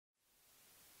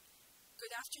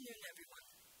afternoon, everyone.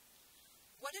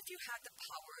 What if you had the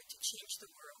power to change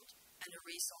the world and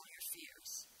erase all your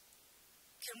fears?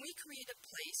 Can we create a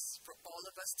place for all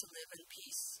of us to live in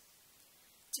peace?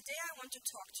 Today I want to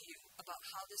talk to you about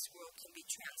how this world can be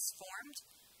transformed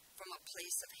from a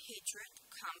place of hatred,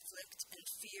 conflict, and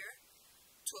fear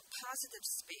to a positive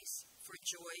space for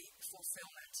joy,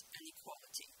 fulfillment, and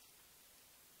equality.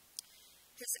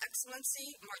 His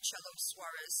Excellency Marcelo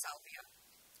Suarez Salvia,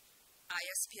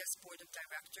 ISPS Board of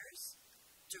Directors,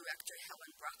 Director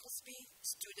Helen Brocklesby,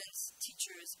 students,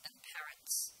 teachers, and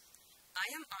parents,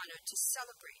 I am honored to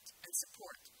celebrate and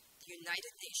support the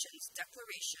United Nations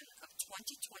Declaration of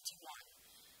 2021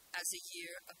 as a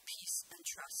year of peace and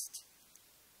trust,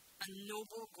 a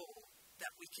noble goal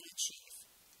that we can achieve.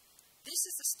 This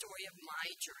is the story of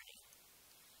my journey.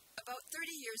 About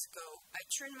 30 years ago, I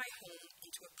turned my home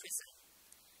into a prison.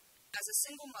 As a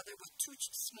single mother with two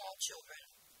small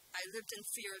children, I lived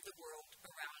in fear of the world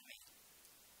around me.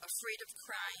 Afraid of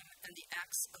crime and the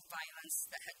acts of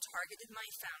violence that had targeted my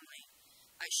family,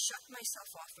 I shut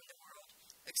myself off from the world,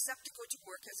 except to go to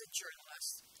work as a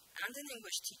journalist and an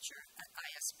English teacher at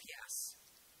ISPS.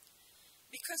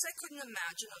 Because I couldn't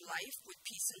imagine a life with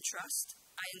peace and trust,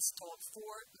 I installed 4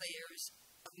 layers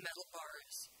of metal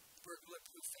bars,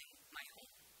 burglar-proofing my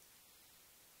home.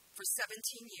 For 17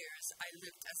 years, I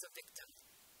lived as a victim.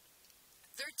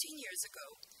 13 years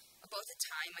ago, about the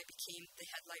time I became the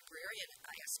head librarian at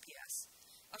ISPS,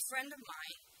 a friend of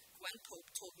mine, Gwen Pope,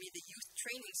 told me the Youth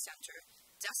Training Center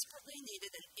desperately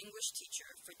needed an English teacher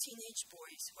for teenage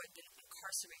boys who had been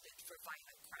incarcerated for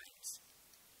violent crimes.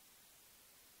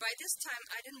 By this time,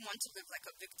 I didn't want to live like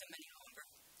a victim any longer.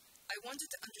 I wanted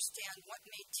to understand what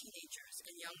made teenagers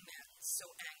and young men so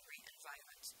angry and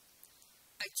violent.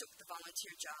 I took the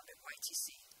volunteer job at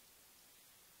YTC.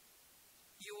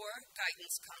 Your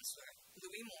guidance counselor,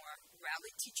 Louis Moore,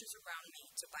 rallied teachers around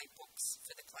me to buy books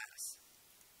for the class.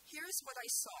 Here's what I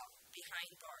saw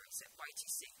behind bars at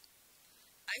YTC.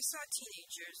 I saw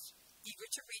teenagers eager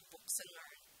to read books and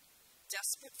learn,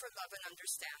 desperate for love and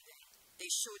understanding.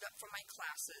 They showed up for my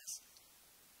classes,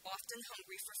 often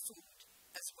hungry for food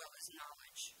as well as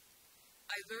knowledge.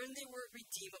 I learned they were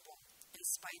redeemable in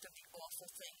spite of the awful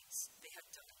things they had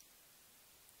done.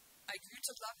 I grew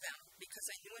to love them because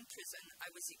I knew in prison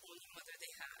I was the only mother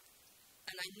they had,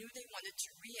 and I knew they wanted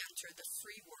to re-enter the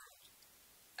free world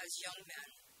as young men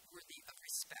worthy of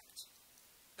respect.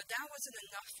 But that wasn't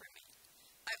enough for me.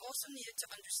 I also needed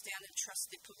to understand and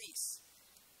trust the police.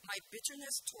 My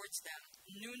bitterness towards them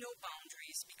knew no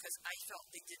boundaries because I felt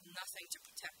they did nothing to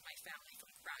protect my family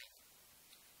from crime.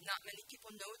 Not many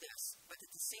people know this, but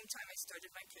at the same time I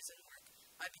started my prison work,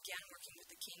 I began working with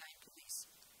the canine police,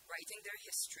 writing their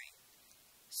history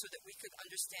so that we could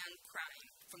understand crime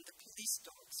from the police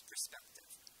dog's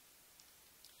perspective.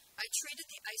 I traded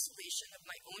the isolation of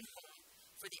my own home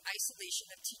for the isolation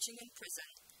of teaching in prison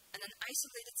and an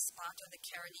isolated spot on the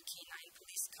Caroni Canine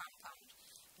Police compound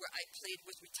where I played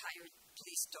with retired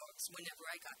police dogs whenever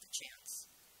I got the chance.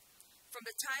 From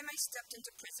the time I stepped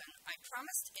into prison, I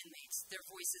promised inmates their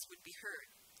voices would be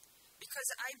heard,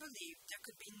 because I believed there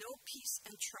could be no peace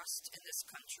and trust in this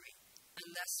country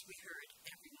unless we heard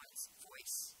everyone's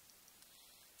voice.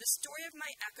 The story of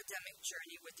my academic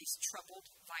journey with these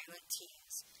troubled, violent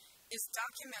teens is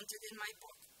documented in my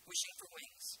book, Wishing for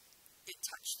Wings. It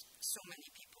touched so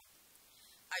many people.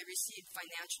 I received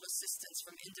financial assistance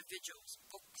from individuals,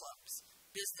 book clubs,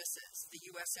 businesses, the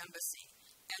U.S. Embassy,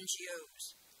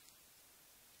 NGOs,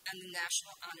 and the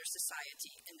National Honor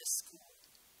Society in the school.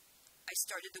 I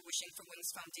started the Wishing for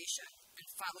Wings Foundation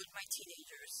and followed my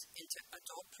teenagers into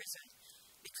adult prison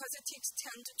because it takes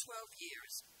 10 to 12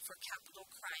 years for capital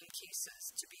crime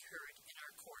cases to be heard in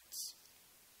our courts.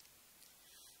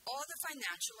 All the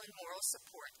financial and moral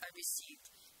support I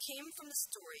received came from the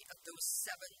story of those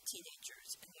 7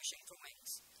 teenagers in Wishing for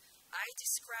Wings. I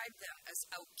describe them as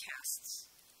outcasts,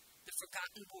 the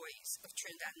forgotten boys of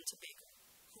Trinidad and Tobago,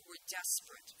 who were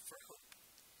desperate for hope.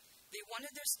 They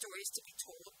wanted their stories to be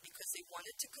told because they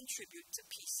wanted to contribute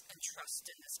to peace and trust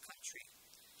in this country.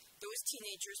 Those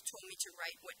teenagers told me to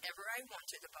write whatever I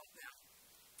wanted about them.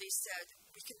 They said,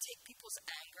 we can take people's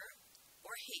anger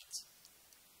or hate.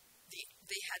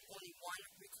 They had only one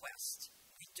request.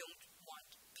 We don't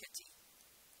want pity.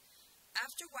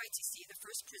 After YTC, the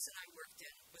first prison I worked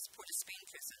in was Port of Spain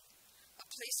Prison, a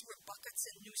place where buckets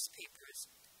and newspapers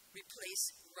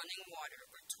replace running water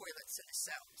or toilets in the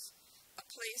cells, a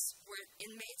place where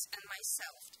inmates and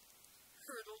myself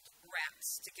hurdled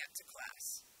rats to get to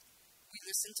class. We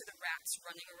listened to the rats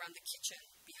running around the kitchen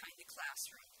behind the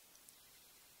classroom.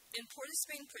 In Port of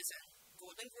Spain Prison,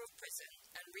 Golden Grove Prison,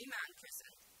 and Remand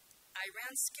Prison, I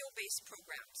ran skill-based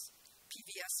programs,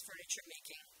 PVS furniture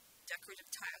making,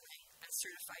 decorative tiling, and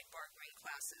certified barbering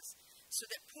classes, so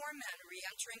that poor men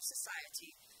re-entering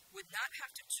society would not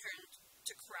have to turn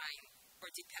to crime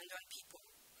or depend on people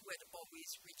who had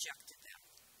always rejected them.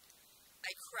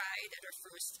 I cried at our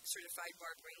first certified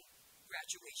barbering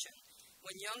graduation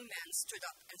when young men stood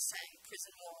up and sang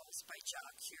Prison Walls by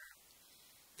Jack Cure.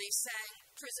 They sang,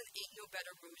 "Prison ain't no bed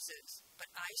of roses, but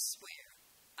I swear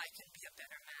I can be a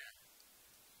better man."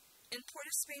 In Port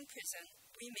of Spain prison,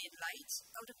 we made light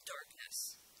out of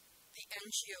darkness. The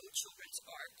NGO Children's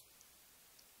Ark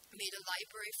made a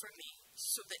library for me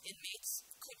so that inmates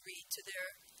could read to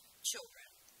their children.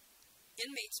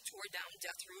 Inmates tore down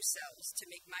death row cells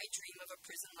to make my dream of a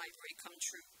prison library come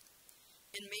true.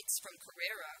 Inmates from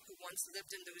Carrera, who once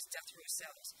lived in those death row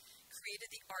cells,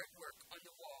 created the artwork on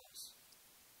the walls.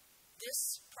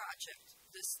 This project,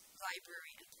 this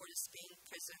library in Port of Spain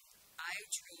prison, I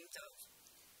dreamed of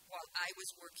while I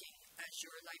was working as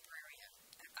your librarian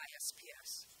at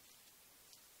ISPS.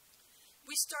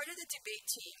 We started a debate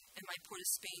team in my Port of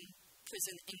Spain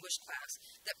prison English class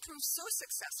that proved so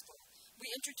successful,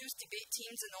 we introduced debate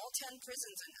teams in all 10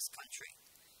 prisons in this country.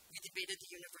 We debated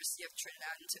the University of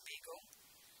Trinidad and Tobago,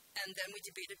 and then we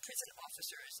debated prison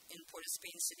officers in Port of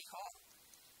Spain City Hall.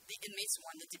 The inmates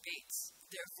won the debates.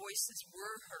 Their voices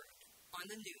were heard on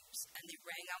the news, and they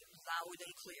rang out loud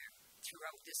and clear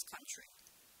throughout this country.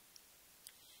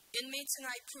 Inmates and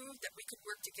I proved that we could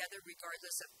work together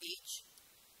regardless of age,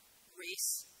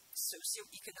 race,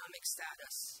 socioeconomic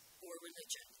status, or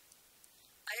religion.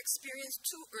 I experienced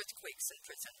 2 earthquakes in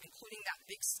prison, including that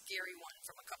big scary one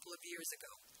from a couple of years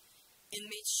ago.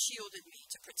 Inmates shielded me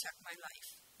to protect my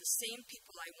life. The same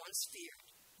people I once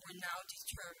feared were now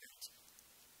determined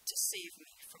to save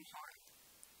me from harm.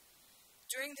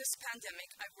 During this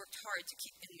pandemic, I've worked hard to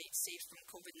keep inmates safe from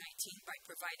COVID-19 by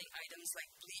providing items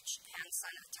like bleach, hand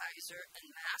sanitizer,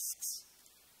 and masks.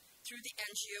 Through the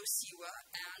NGO SIWA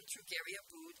and through Gary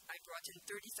Abood, I brought in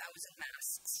 30,000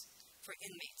 masks for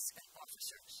inmates and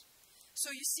officers.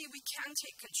 So you see, we can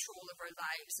take control of our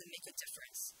lives and make a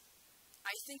difference.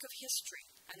 I think of history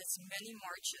and its many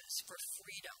marches for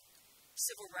freedom,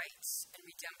 civil rights, and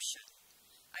redemption.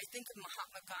 I think of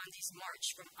Mahatma Gandhi's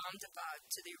march from Ahmedabad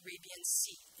to the Arabian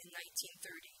Sea in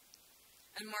 1930,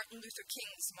 and Martin Luther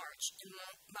King's march in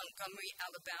Montgomery,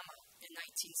 Alabama in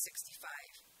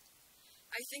 1965.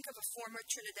 I think of a former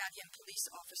Trinidadian police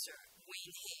officer,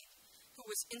 Wayne Hay, who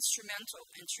was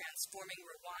instrumental in transforming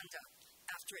Rwanda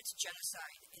after its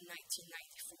genocide in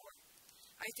 1994.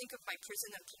 I think of my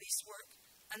prison and police work,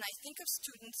 and I think of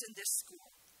students in this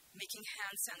school making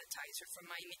hand sanitizer for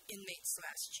my inmates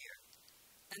last year,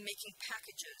 and making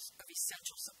packages of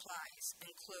essential supplies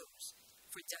and clothes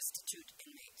for destitute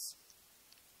inmates.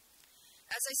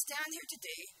 As I stand here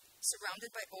today,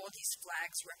 surrounded by all these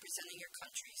flags representing your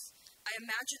countries, I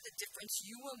imagine the difference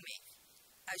you will make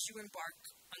as you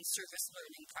embark on service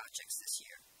learning projects this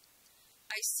year.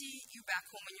 I see you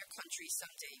back home in your country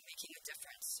someday making a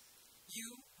difference.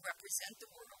 You represent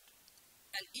the world,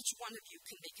 and each one of you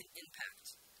can make an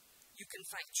impact. You can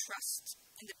find trust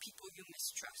in the people you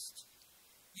mistrust.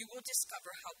 You will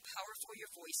discover how powerful your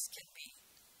voice can be,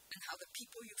 and how the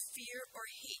people you fear or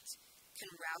hate can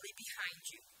rally behind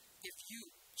you if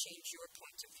you change your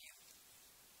point of view.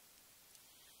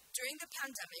 During the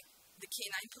pandemic, the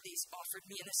canine police offered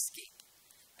me an escape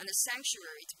and a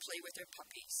sanctuary to play with their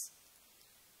puppies.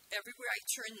 Everywhere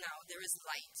I turn now, there is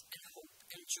light and hope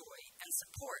and joy and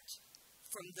support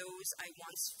from those I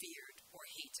once feared or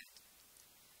hated.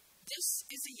 This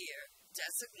is a year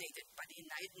designated by the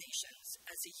United Nations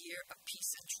as a year of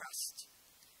peace and trust.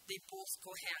 They both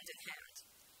go hand in hand.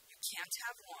 You can't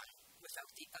have one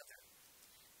without the other.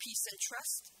 Peace and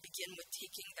trust begin with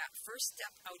taking that first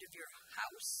step out of your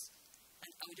house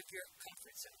and out of your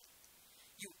comfort zone.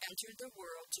 You enter the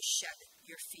world to shed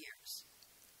your fears,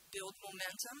 build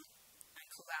momentum,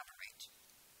 and collaborate.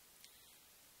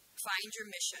 Find your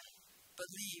mission.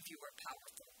 Believe you are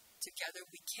powerful. Together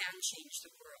we can change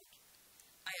the world.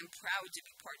 I am proud to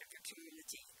be part of your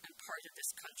community and part of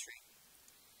this country.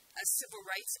 As civil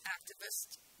rights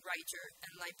activist, writer,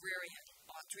 and librarian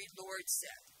Audre Lorde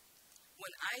said,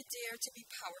 "When I dare to be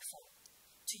powerful,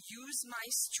 to use my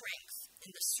strength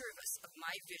in the service of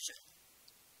my vision,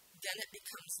 then it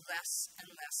becomes less and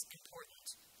less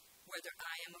important whether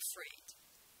I am afraid."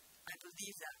 I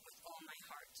believe that with all my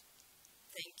heart.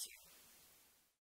 Thank you.